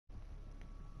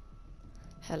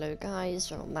Hello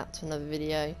guys, welcome back to another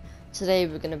video. Today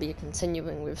we're going to be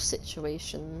continuing with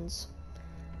situations,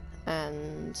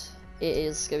 and it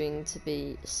is going to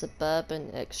be suburban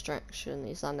extraction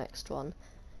is our next one.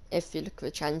 If you look at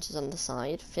the challenges on the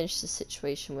side, finish the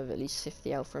situation with at least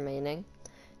 50 health remaining,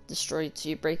 destroy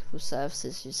 2 breakable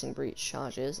surfaces using breach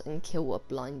charges, and kill a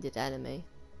blinded enemy.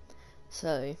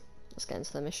 So let's get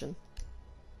into the mission.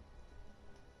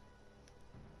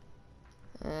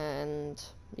 And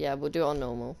yeah, we'll do it on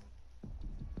normal.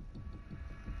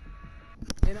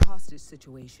 In a hostage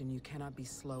situation, you cannot be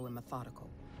slow and methodical.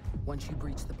 Once you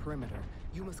breach the perimeter,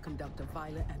 you must conduct a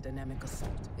violent and dynamic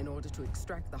assault in order to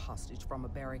extract the hostage from a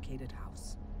barricaded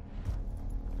house.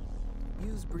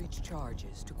 Use breach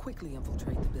charges to quickly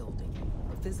infiltrate the building.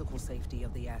 The physical safety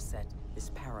of the asset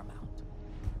is paramount.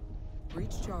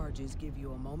 Breach charges give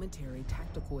you a momentary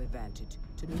tactical advantage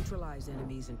to neutralize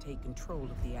enemies and take control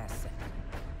of the asset.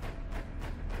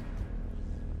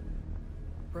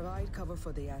 Provide cover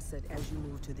for the asset as you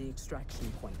move to the extraction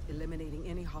point, eliminating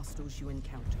any hostiles you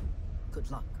encounter.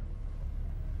 Good luck.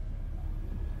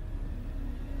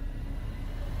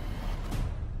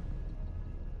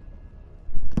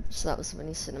 So that was the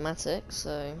mini cinematic,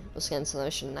 so let's get into the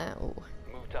mission now.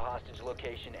 Move to hostage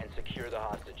location and secure the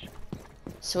hostage.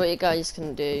 So what you guys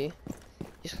can do,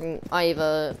 you can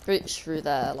either breach through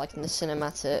there like in the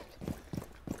cinematic,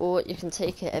 or you can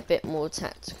take it a bit more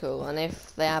tactical, and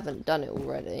if they haven't done it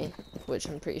already, which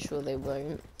I'm pretty sure they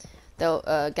won't,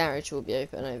 garage will be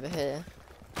open over here.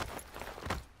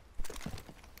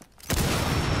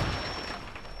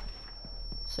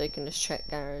 So you can just check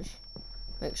garage,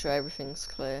 make sure everything's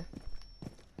clear.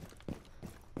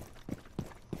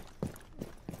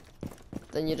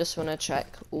 Then you just want to check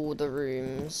all the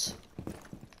rooms,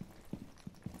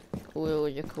 all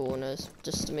your corners,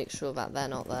 just to make sure that they're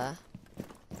not there.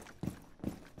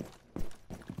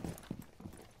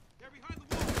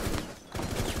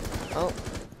 Oh,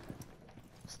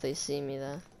 so they see me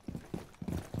there.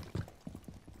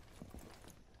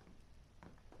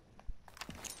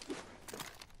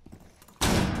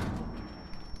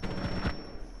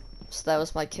 So that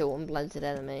was my kill on blended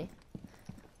enemy.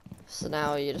 So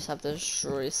now you just have to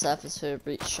destroy surface for a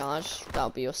breach charge. That'll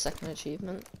be your second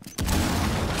achievement.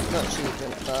 Not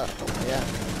achievement, but yeah.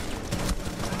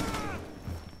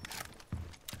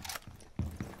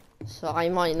 So I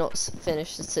might not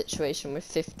finish the situation with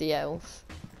 50 health,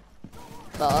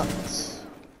 but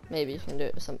maybe you can do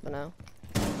it with something else.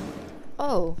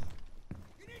 Oh!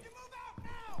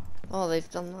 Oh, they've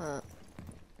done that.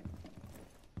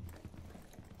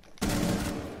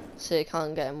 So you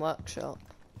can't get in workshop.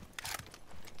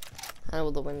 And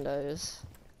all the windows.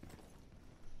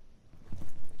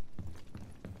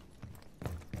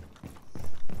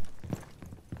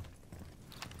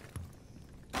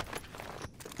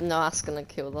 No, that's gonna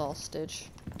kill the hostage.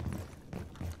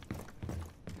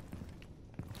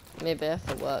 Maybe I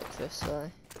have to work this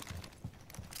way.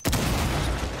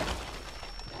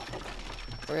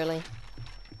 Really?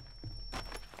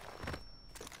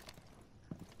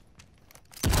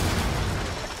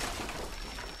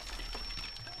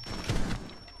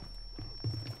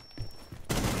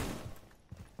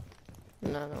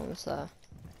 No one's there.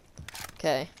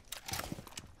 Okay.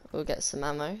 We'll get some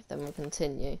ammo, then we'll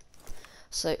continue.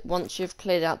 So, once you've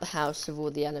cleared out the house of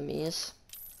all the enemies,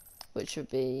 which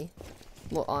would be,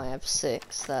 what I have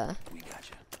 6 there,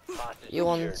 you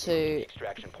want to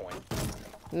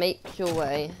make your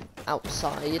way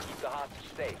outside. The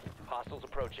hostage safe. Hostiles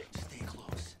approaching. Stay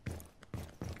close.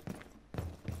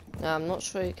 Now, I'm not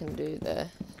sure you can do this.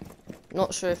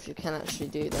 Not sure if you can actually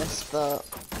do this, but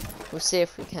we'll see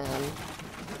if we can.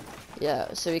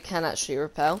 Yeah, so we can actually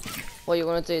rappel. What you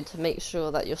want to do to make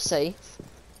sure that you're safe,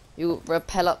 you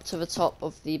rappel up to the top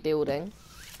of the building,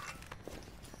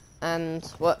 and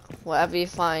whatever you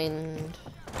find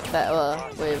better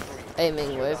with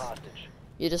aiming with,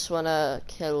 you just want to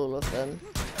kill all of them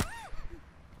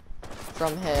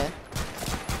from here.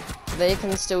 They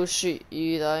can still shoot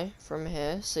you though from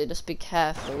here, so just be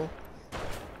careful.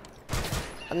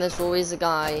 And there's always a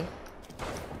guy,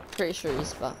 pretty sure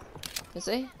he's back. Is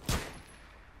he?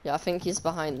 Yeah, I think he's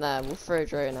behind there. We'll throw a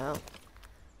drone out.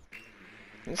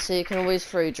 And so you can always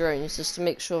throw drones just to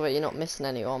make sure that you're not missing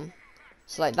anyone.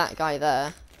 So like that guy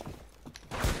there.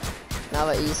 Now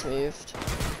that he's moved.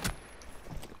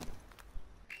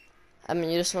 I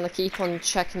mean, you just want to keep on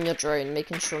checking your drone,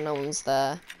 making sure no one's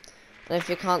there. And if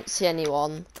you can't see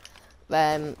anyone,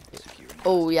 then...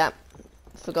 Oh, yeah.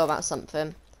 Forgot about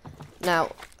something.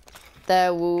 Now,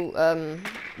 there will...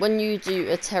 when you do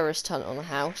a terrorist hunt on a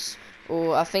house,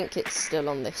 or I think it's still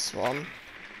on this one,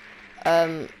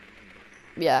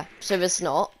 yeah, so it's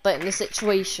not. But in the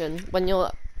situation when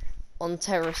you're on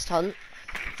terrorist hunt,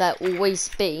 there'll always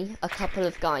be a couple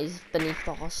of guys beneath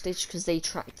the hostage because they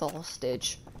track the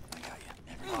hostage.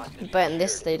 Hostage But in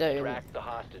this secured. they don't. Extract the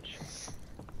hostage.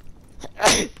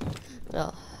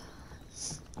 Oh.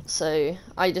 So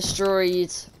I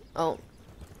destroyed. Oh,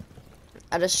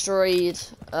 I destroyed.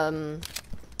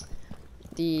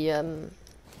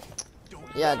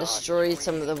 Yeah, I destroyed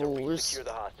some of the walls. Secure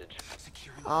the hostage.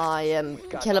 I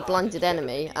kill a blinded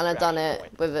enemy, and I done it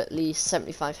with at least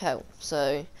 75 health.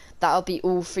 So that'll be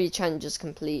all 3 challenges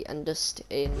complete, and just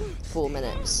in 4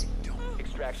 minutes.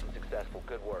 Extraction successful.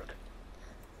 Good work.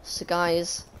 So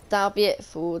guys, that'll be it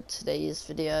for today's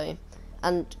video,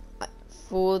 and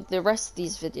for the rest of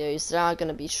these videos, they are going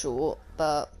to be short,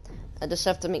 but I just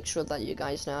have to make sure that you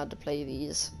guys know how to play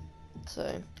these.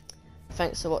 So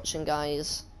thanks for watching,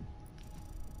 guys.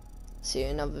 See you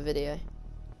in another video.